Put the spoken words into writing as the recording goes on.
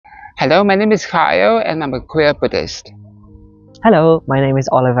Hello, my name is Kyle and I'm a queer Buddhist. Hello, my name is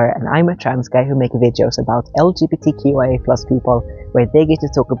Oliver and I'm a trans guy who make videos about LGBTQIA plus people where they get to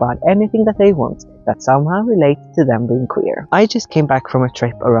talk about anything that they want that somehow relates to them being queer. I just came back from a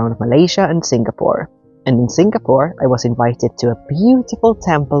trip around Malaysia and Singapore. And in Singapore, I was invited to a beautiful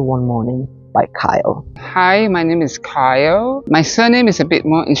temple one morning by Kyle. Hi, my name is Kyle. My surname is a bit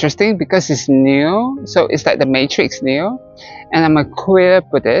more interesting because it's Neo, so it's like the Matrix Neo. And I'm a queer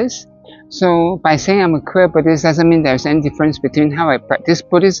Buddhist. So by saying I'm a queer Buddhist doesn't mean there's any difference between how I practice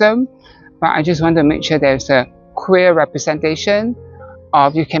Buddhism, but I just want to make sure there's a queer representation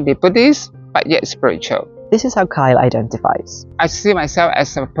of you can be Buddhist but yet spiritual. This is how Kyle identifies. I see myself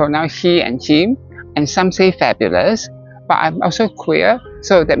as a pronoun he and him, and some say fabulous, but I'm also queer,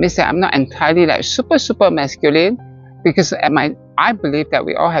 so that means that I'm not entirely like super masculine, because I believe that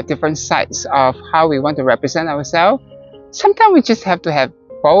we all have different sides of how we want to represent ourselves. Sometimes we just have to have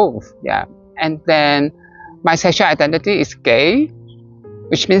both, yeah. And then my sexual identity is gay,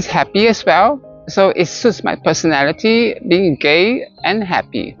 which means happy as well. So it suits my personality, being gay and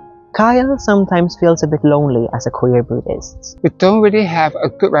happy. Kyle sometimes feels a bit lonely as a queer Buddhist. We don't really have a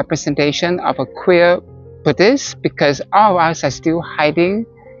good representation of a queer Buddhist because all of us are still hiding,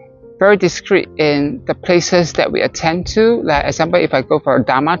 very discreet in the places that we attend to. Like, example, if I go for a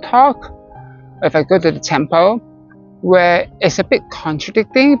Dharma talk, or if I go to the temple, where it's a bit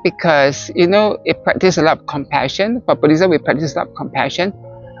contradicting because, you know, it practices a lot of compassion. For Buddhism, we practice a lot of compassion,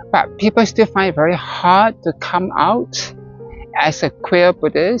 but people still find it very hard to come out as a queer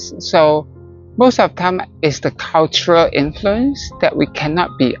Buddhist. So most of the time, it's the cultural influence that we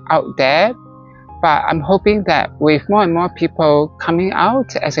cannot be out there. But I'm hoping that with more and more people coming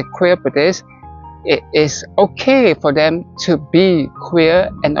out as a queer Buddhist, it is okay for them to be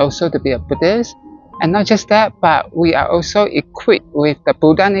queer and also to be a Buddhist. And not just that, but we are also equipped with the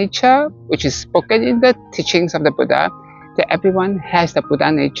Buddha nature, which is spoken in the teachings of the Buddha, that everyone has the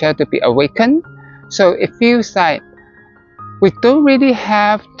Buddha nature to be awakened. So it feels like we don't really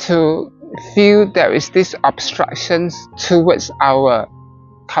have to feel there is this obstructions towards our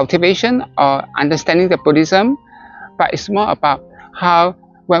cultivation or understanding the Buddhism, but it's more about how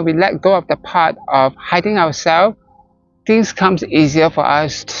when we let go of the part of hiding ourselves, things comes easier for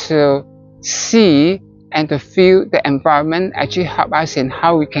us to see and to feel the environment actually help us in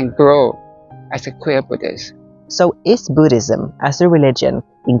how we can grow as a queer Buddhist. So is Buddhism as a religion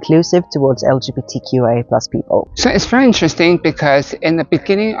inclusive towards LGBTQIA plus people? So it's very interesting because in the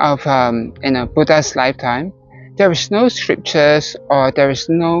beginning of Buddha's lifetime, there is no scriptures or there is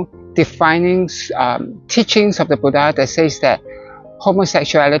no defining teachings of the Buddha that says that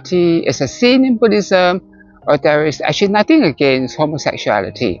homosexuality is a sin in Buddhism, or there is actually nothing against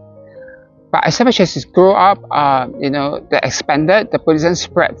homosexuality. But as much as it grew up, they expanded, the Buddhism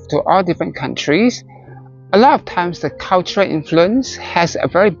spread to all different countries. A lot of times the cultural influence has a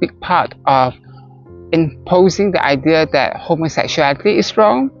very big part of imposing the idea that homosexuality is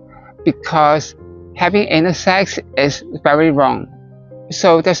wrong because having anal sex is very wrong.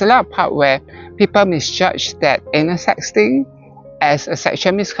 So there's a lot of part where people misjudge that anal sex thing as a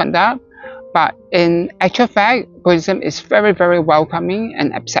sexual misconduct. But in actual fact, Buddhism is very welcoming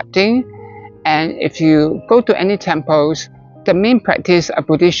and accepting. And if you go to any temples, the main practice a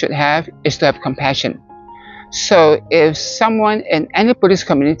Buddhist should have is to have compassion. So if someone in any Buddhist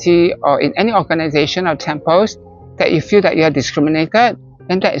community or in any organization or temples that you feel that you are discriminated,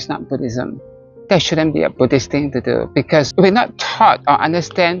 then that is not Buddhism. That shouldn't be a Buddhist thing to do because we're not taught or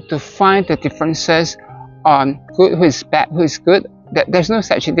understand to find the differences on good, who is bad, who is good. There's no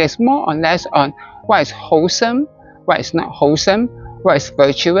such thing. There's more or less on what is wholesome, what is not wholesome, what is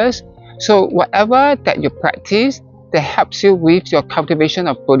virtuous. So whatever that you practice that helps you with your cultivation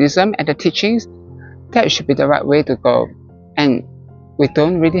of Buddhism and the teachings, that should be the right way to go. And we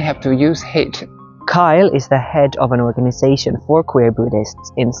don't really have to use hate. Kyle is the head of an organization for queer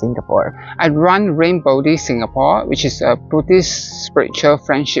Buddhists in Singapore. I run Rainbodhi Singapore, which is a Buddhist spiritual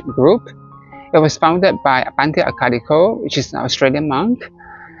friendship group. It was founded by Bhante Akadiko, which is an Australian monk.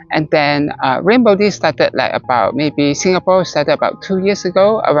 And then Rainbodhi started Singapore started about 2 years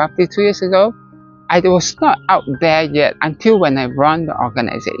ago, roughly 2 years ago. I was not out there yet until when I run the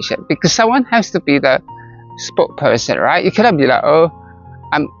organization, because someone has to be the spokesperson, right? You cannot be like, oh,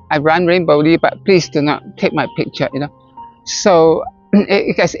 I run Rainbodhi, but please do not take my picture, you know. So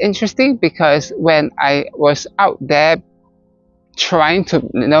it gets interesting because when I was out there trying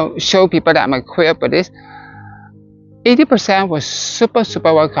to, show people that I'm a queer Buddhist, 80% was super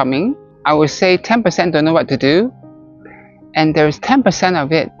welcoming. I would say 10% don't know what to do. And there's 10%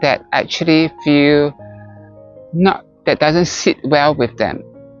 of it that actually feel that doesn't sit well with them.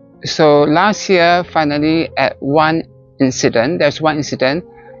 So last year, finally, there's one incident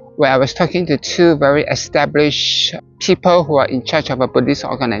where I was talking to two very established people who are in charge of a Buddhist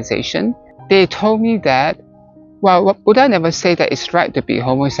organization. They told me that, well, Buddha never said that it's right to be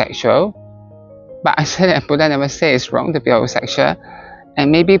homosexual, but I said that Buddha never said it's wrong to be homosexual,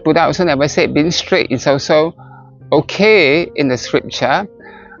 and maybe Buddha also never said being straight is also okay in the scripture.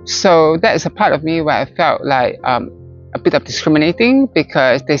 So that is a part of me where I felt like a bit of discriminating,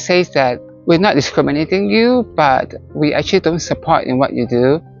 because they say that we're not discriminating you, but we actually don't support in what you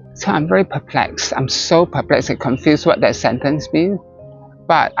do. So I'm very perplexed. I'm so perplexed and confused what that sentence means.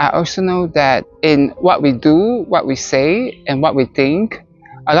 But I also know that in what we do, what we say, and what we think,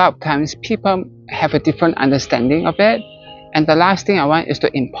 a lot of times people have a different understanding of it. And the last thing I want is to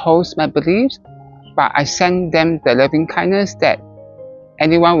impose my beliefs, but I send them the loving kindness that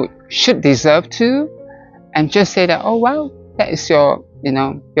anyone should deserve to, and just say that, oh well, that is your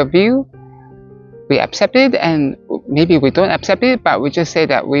view. We accept it, and maybe we don't accept it, but we just say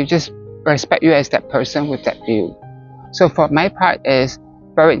that we just respect you as that person with that view. So for my part, it's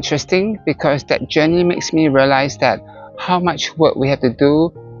very interesting, because that journey makes me realize that how much work we have to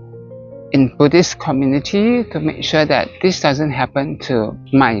do in Buddhist community to make sure that this doesn't happen to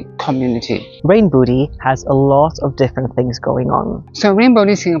my community. Rainbodhi has a lot of different things going on. So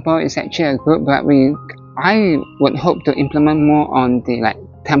Rainbodhi Singapore is actually a group that I would hope to implement more on the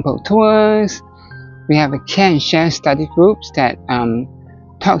temple tours. We have a care and share study groups that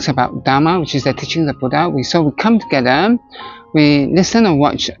talks about Dharma, which is the teachings of Buddha. So we come together, we listen or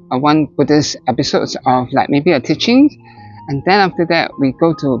watch one Buddhist episodes of maybe a teaching, and then after that we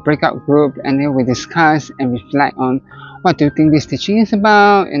go to a breakout group, and then we discuss and reflect on what do you think this teaching is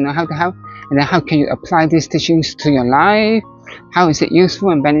about, and how can you apply these teachings to your life, how is it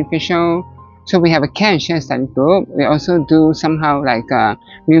useful and beneficial. So we have a care and share study group. We also do somehow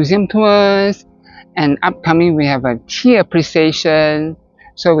museum tours, and upcoming we have a tea appreciation.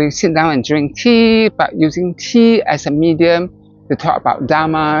 So we sit down and drink tea, but using tea as a medium to talk about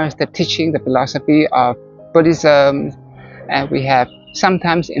dharmas, the teaching, the philosophy of Buddhism. And we have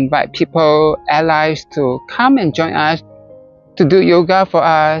sometimes invite people, allies, to come and join us to do yoga for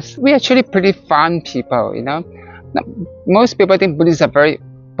us. We're actually pretty fun people, Most people think Buddhists are very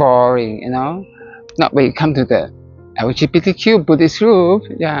boring, Not when you come to the LGBTQ Buddhist group.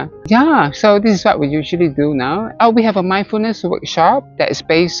 So this is what we usually do now. We have a mindfulness workshop that is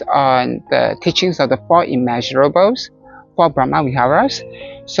based on the teachings of the 4 immeasurables, 4 Brahma Viharas.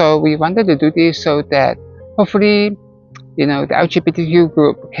 So we wanted to do this so that hopefully the LGBTQ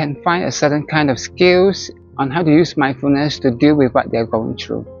group can find a certain kind of skills on how to use mindfulness to deal with what they're going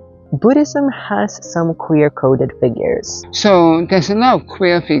through. Buddhism has some queer-coded figures. So there's a lot of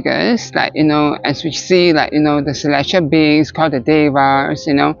queer figures, as we see, the celestial beings called the Devas,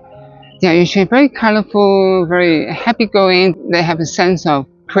 They're usually very colorful, very happy-going. They have a sense of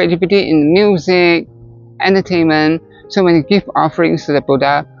creativity in music, entertainment. So when you give offerings to the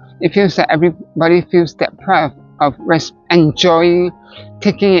Buddha, it feels that everybody feels that pride of enjoying,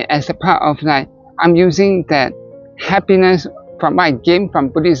 taking it as a part of I'm using that happiness from what I gain from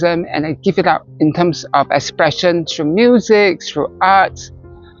Buddhism, and I give it out in terms of expression through music, through arts.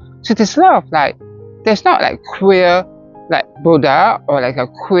 So there's a lot of there's not queer Buddha or a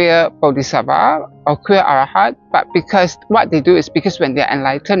queer Bodhisattva or queer Arahat, but because what they do is because when they're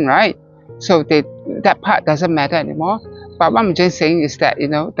enlightened, right? So that part doesn't matter anymore. But what I'm just saying is that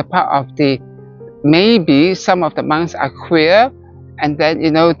the part of maybe some of the monks are queer, and then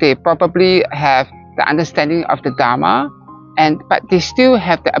they probably have the understanding of the Dharma, but they still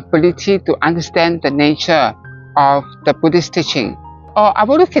have the ability to understand the nature of the Buddhist teaching. Or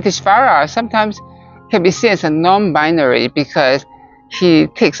Avalokiteshvara sometimes can be seen as a non-binary, because he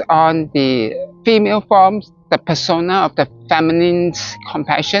takes on the female forms, the persona of the feminine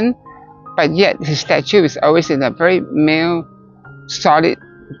compassion, but yet his statue is always in a very male, solid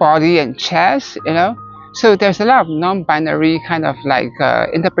body and chest, So there's a lot of non-binary kind of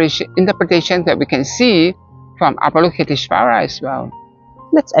interpretation that we can see from Avalokiteshvara as well.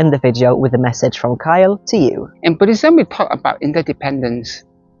 Let's end the video with a message from Kyle to you. In Buddhism, we talk about interdependence.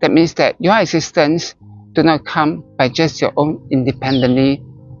 That means that your existence do not come by just your own independently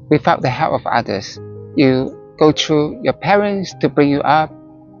without the help of others. You go through your parents to bring you up,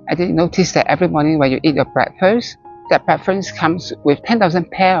 and then you notice that every morning when you eat your breakfast, that breakfast comes with 10,000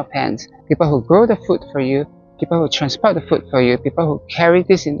 pair of hands. People who grow the food for you, people who transport the food for you, people who carry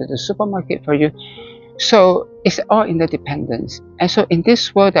this into the supermarket for you. So it's all interdependence. And so in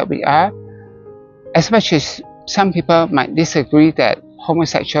this world that we are, as much as some people might disagree that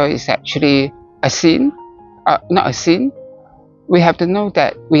homosexual is actually a sin, not a sin, we have to know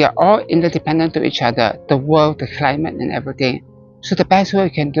that we are all interdependent to each other, the world, the climate, and everything. So the best way we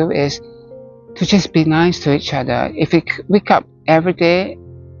can do is to just be nice to each other. If we wake up every day,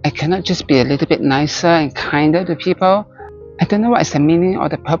 I cannot just be a little bit nicer and kinder to people. I don't know what is the meaning or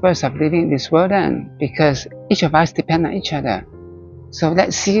the purpose of living in this world then, because each of us depend on each other. So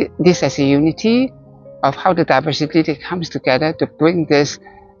let's see this as a unity of how the diversity comes together to bring this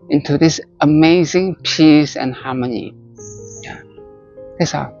into this amazing peace and harmony. Yeah,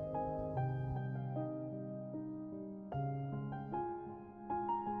 that's all.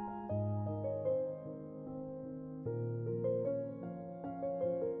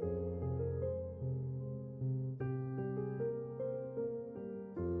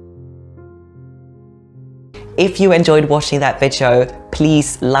 If you enjoyed watching that video,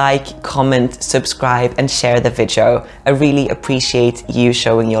 please like, comment, subscribe and share the video. I really appreciate you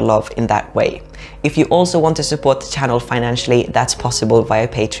showing your love in that way. If you also want to support the channel financially, that's possible via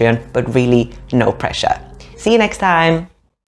Patreon, but really no pressure. See you next time!